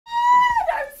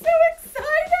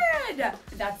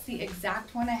That's the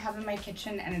exact one I have in my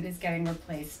kitchen, and it is getting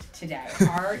replaced today.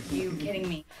 Are you kidding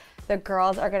me? The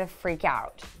girls are gonna freak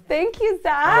out. Thank you,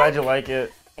 Zach. I'm glad you like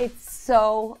it. It's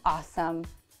so awesome.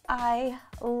 I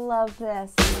love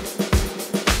this.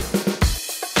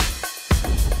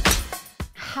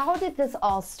 How did this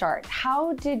all start?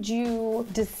 How did you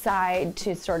decide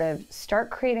to sort of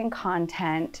start creating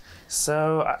content?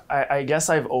 So I guess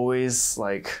I've always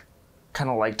like kind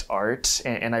of liked art,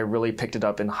 and I really picked it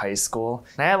up in high school.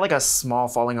 And I had like a small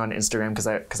following on Instagram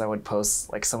because I would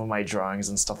post like some of my drawings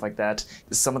and stuff like that.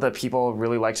 Some of the people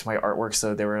really liked my artwork,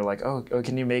 so they were like, oh,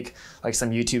 can you make like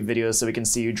some YouTube videos so we can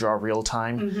see you draw real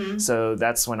time? So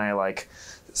that's when I like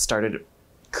started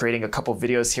creating a couple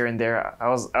videos here and there. I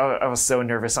was so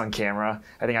nervous on camera.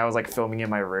 I think I was like filming in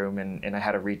my room and I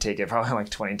had to retake it probably like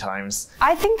 20 times.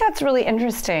 I think that's really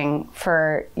interesting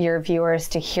for your viewers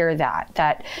to hear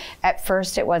that at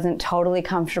first it wasn't totally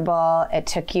comfortable. It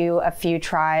took you a few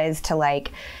tries to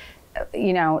like,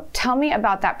 you know, tell me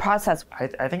about that process.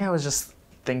 I think I was just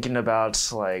thinking about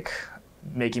like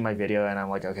making my video, and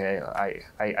I'm like, okay,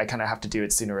 I kind of have to do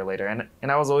it sooner or later.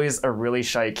 And I was always a really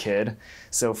shy kid.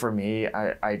 So for me,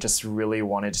 I just really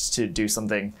wanted to do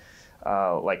something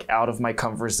like out of my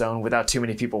comfort zone without too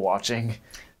many people watching.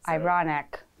 So,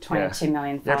 ironic, 22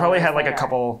 million followers. Yeah, I probably had like later. a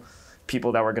couple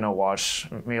people that were gonna watch,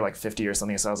 maybe like 50 or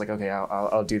something. So I was like, okay,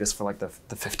 I'll do this for like the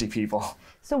 50 people.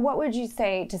 So what would you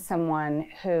say to someone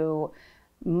who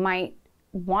might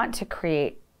want to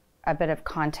create a bit of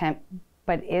content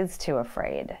but is too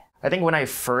afraid? I think when I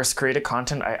first created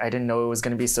content, I didn't know it was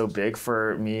going to be so big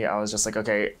for me. I was just like,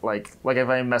 okay, like if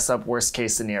I mess up, worst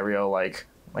case scenario, like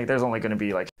there's only going to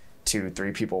be like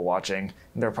 2-3 people watching.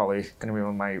 And they're probably going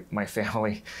to be my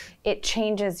family. It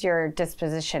changes your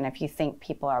disposition if you think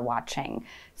people are watching.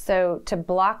 So to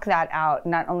block that out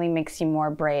not only makes you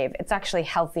more brave, it's actually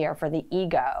healthier for the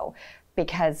ego,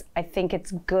 because I think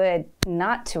it's good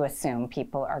not to assume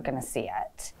people are going to see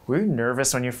it. Were you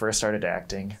nervous when you first started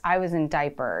acting? I was in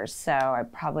diapers, so I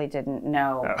probably didn't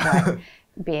know what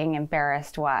being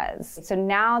embarrassed was. So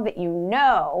now that you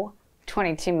know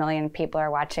 22 million people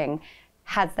are watching,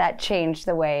 has that changed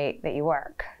the way that you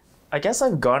work? I guess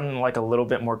I've gotten like a little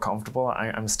bit more comfortable.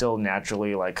 I'm still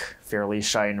naturally like fairly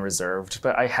shy and reserved,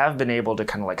 but I have been able to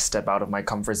kind of like step out of my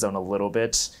comfort zone a little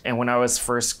bit. And when I was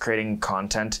first creating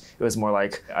content, it was more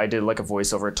like I did like a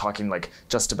voiceover talking like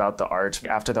just about the art.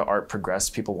 After the art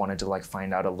progressed, people wanted to like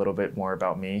find out a little bit more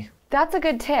about me. That's a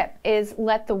good tip, is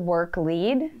let the work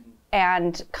lead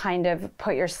and kind of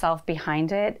put yourself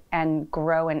behind it and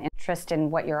grow an interest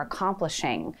in what you're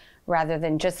accomplishing, rather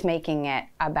than just making it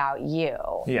about you.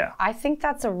 Yeah. I think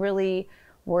that's a really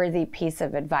worthy piece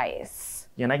of advice.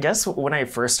 Yeah, and I guess when I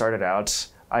first started out,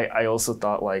 I also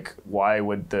thought like, why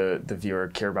would the viewer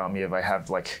care about me if I have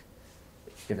like,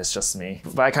 if it's just me?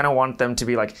 But I kind of want them to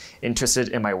be like interested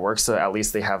in my work, so at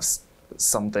least they have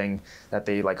something that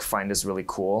they like find is really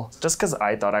cool. Just because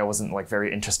I thought I wasn't like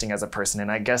very interesting as a person,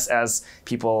 and I guess as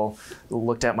people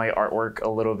looked at my artwork a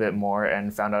little bit more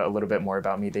and found out a little bit more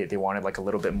about me, they wanted like a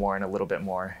little bit more and a little bit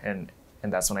more, and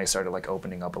that's when I started like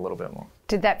opening up a little bit more.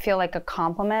 Did that feel like a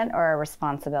compliment or a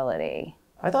responsibility?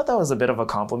 I thought that was a bit of a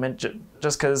compliment,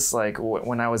 just because like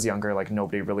when I was younger, like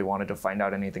nobody really wanted to find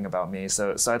out anything about me.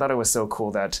 So I thought it was so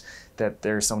cool that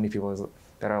there's so many people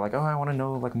that are like, oh, I want to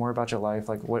know like more about your life,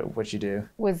 like what you do.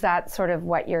 Was that sort of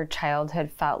what your childhood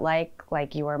felt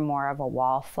like you were more of a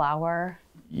wallflower?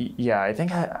 Yeah, I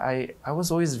think I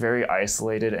was always very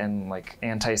isolated and like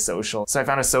antisocial. So I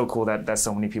found it so cool that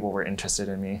so many people were interested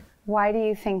in me. Why do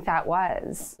you think that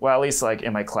was? Well, at least like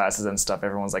in my classes and stuff,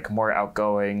 everyone's like more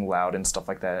outgoing, loud and stuff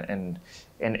like that. And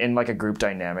in like a group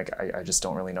dynamic, I just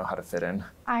don't really know how to fit in.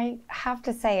 I have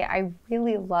to say, I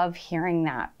really love hearing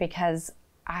that, because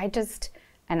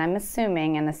and I'm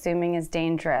assuming, and assuming is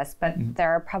dangerous, but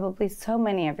there are probably so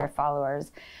many of your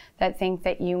followers that think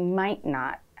that you might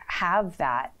not have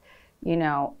that, you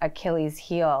know, Achilles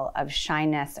heel of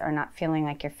shyness or not feeling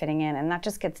like you're fitting in. And that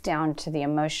just gets down to the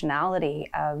emotionality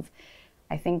of,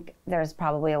 I think there's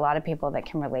probably a lot of people that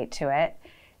can relate to it.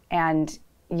 And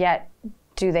yet,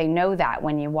 do they know that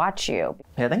when you watch you?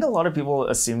 Yeah, I think a lot of people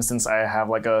assume, since I have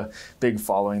like a big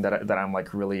following, that I'm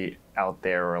like really out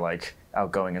there or like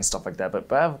outgoing and stuff like that.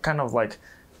 But I have kind of like,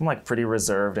 I'm like pretty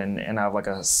reserved, and I have like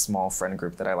a small friend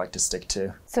group that I like to stick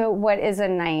to. So what is a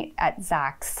night at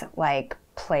Zach's like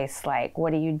place like?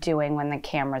 What are you doing when the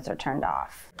cameras are turned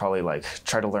off? Probably like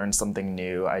try to learn something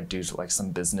new. I do like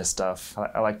some business stuff.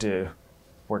 I like to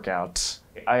work out.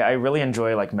 I really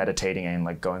enjoy like meditating and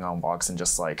like going on walks and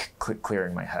just like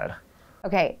clearing my head.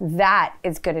 Okay, that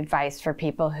is good advice for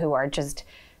people who are just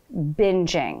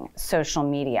binging social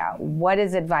media. What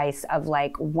is advice of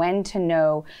like when to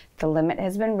know the limit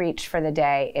has been reached for the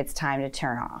day, it's time to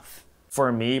turn off?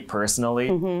 For me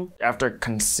personally, after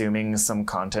consuming some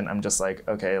content, I'm just like,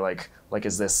 okay, like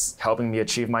is this helping me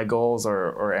achieve my goals,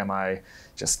 or am I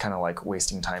just kind of like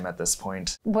wasting time at this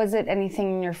point? Was it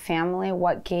anything in your family?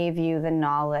 What gave you the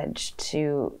knowledge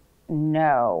to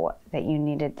know that you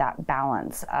needed that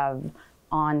balance of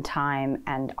on time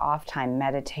and off time,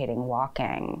 meditating,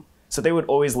 walking? So they would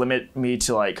always limit me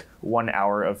to like 1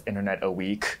 hour of internet a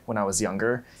week when I was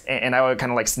younger. And I would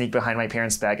kind of like sneak behind my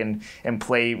parents' back and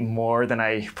play more than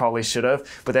I probably should have.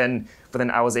 But then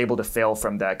I was able to fail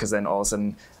from that, because then all of a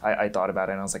sudden I thought about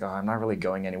it and I was like, oh, I'm not really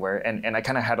going anywhere. And I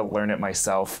kind of had to learn it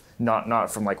myself, not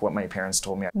from like what my parents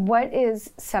told me. What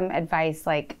is some advice,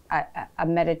 like a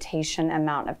meditation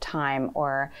amount of time,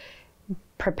 or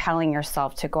propelling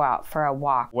yourself to go out for a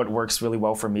walk? What works really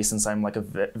well for me, since I'm like a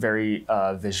very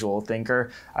visual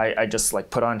thinker, I just like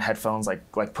put on headphones,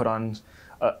 like put on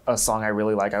a song I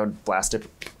really like. I would blast it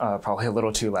probably a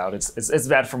little too loud. It's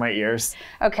bad for my ears.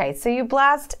 Okay, so you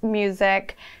blast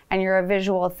music and you're a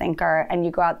visual thinker and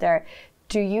you go out there.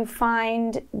 Do you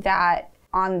find that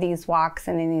on these walks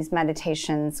and in these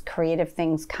meditations, creative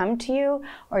things come to you,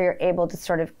 or you're able to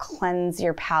sort of cleanse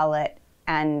your palette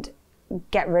and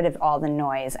get rid of all the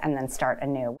noise and then start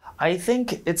anew? I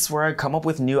think it's where I come up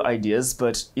with new ideas,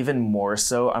 but even more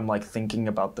so, I'm like thinking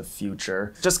about the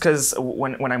future. Just because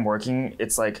when I'm working,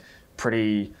 it's like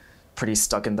pretty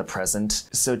stuck in the present.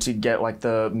 So to get like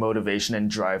the motivation and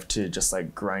drive to just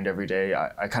like grind every day,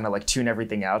 I kind of like tune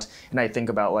everything out, and I think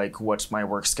about like what my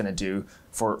work's gonna do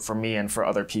for me and for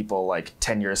other people like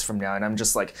 10 years from now, and I'm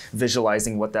just like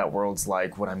visualizing what that world's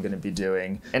like, what I'm gonna be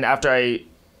doing. And after I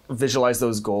visualize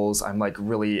those goals, I'm like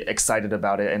really excited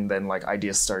about it, and then like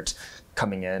ideas start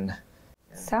coming in.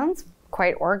 Sounds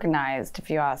quite organized, if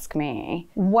you ask me.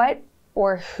 What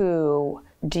or who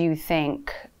do you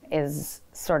think is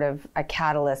sort of a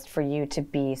catalyst for you to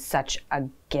be such a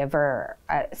giver?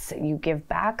 You give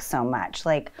back so much.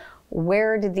 Like,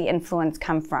 where did the influence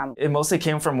come from? It mostly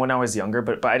came from when I was younger,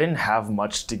 but I didn't have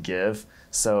much to give,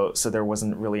 so there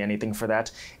wasn't really anything for that.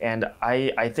 And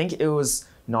I think it was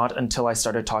not until I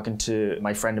started talking to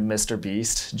my friend Mr.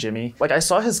 Beast, Jimmy. Like, I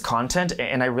saw his content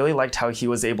and I really liked how he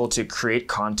was able to create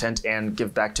content and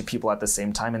give back to people at the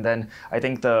same time. And then I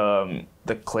think the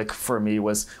click for me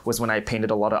was when I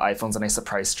painted a lot of iPhones and I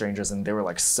surprised strangers, and they were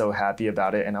like so happy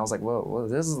about it. And I was like, whoa,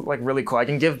 this is like really cool. I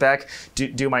can give back,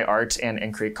 do my art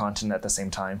and create content at the same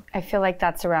time. I feel like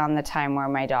that's around the time where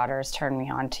my daughters turned me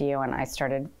on to you and I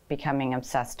started becoming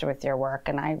obsessed with your work,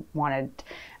 and I wanted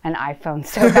an iPhone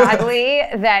so badly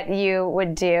that you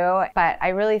would do. But I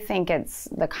really think it's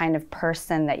the kind of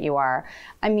person that you are.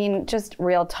 I mean, just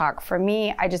real talk. For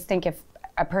me, I just think if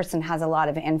a person has a lot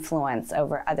of influence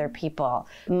over other people,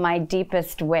 my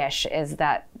deepest wish is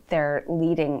that they're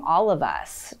leading all of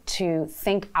us to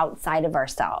think outside of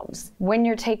ourselves. When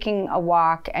you're taking a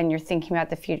walk and you're thinking about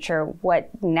the future, what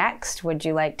next would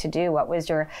you like to do? What was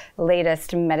your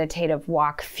latest meditative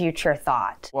walk future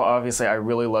thought? Well, obviously, I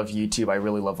really love YouTube. I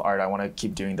really love art. I want to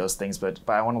keep doing those things, but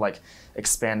I want to like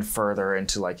expand further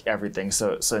into like everything.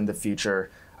 So in the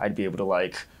future, I'd be able to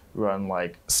like run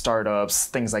like startups,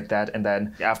 things like that. And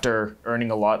then after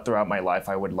earning a lot throughout my life,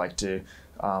 I would like to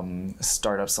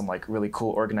start up some like really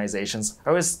cool organizations. I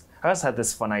always had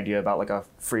this fun idea about like a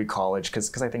free college,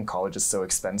 because I think college is so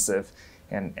expensive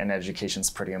and education's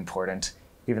pretty important,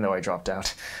 even though I dropped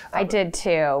out. I did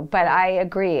too, but I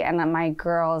agree. And my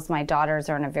daughters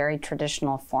are in a very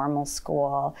traditional formal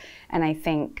school. And I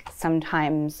think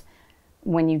sometimes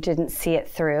when you didn't see it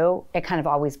through, it kind of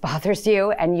always bothers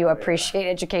you, and you appreciate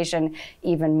education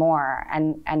even more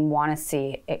and want to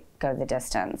see it go the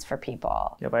distance for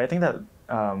people. Yeah, but I think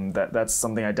that that's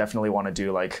something I definitely want to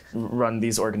do, like run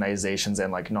these organizations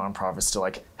and like nonprofits to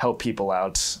like help people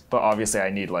out. But obviously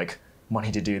I need like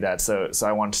money to do that. So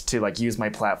I want to like use my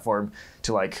platform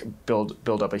to like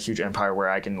build up a huge empire where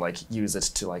I can like use it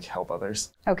to like help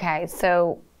others. Okay,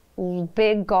 so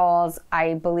big goals.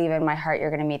 I believe in my heart you're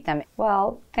going to meet them.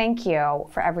 Well, thank you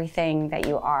for everything that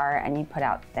you are and you put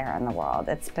out there in the world.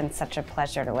 It's been such a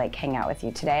pleasure to like hang out with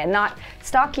you today and not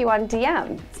stalk you on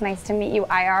DM. It's nice to meet you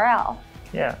IRL.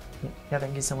 Yeah,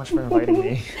 thank you so much for inviting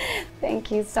me.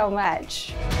 Thank you so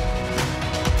much.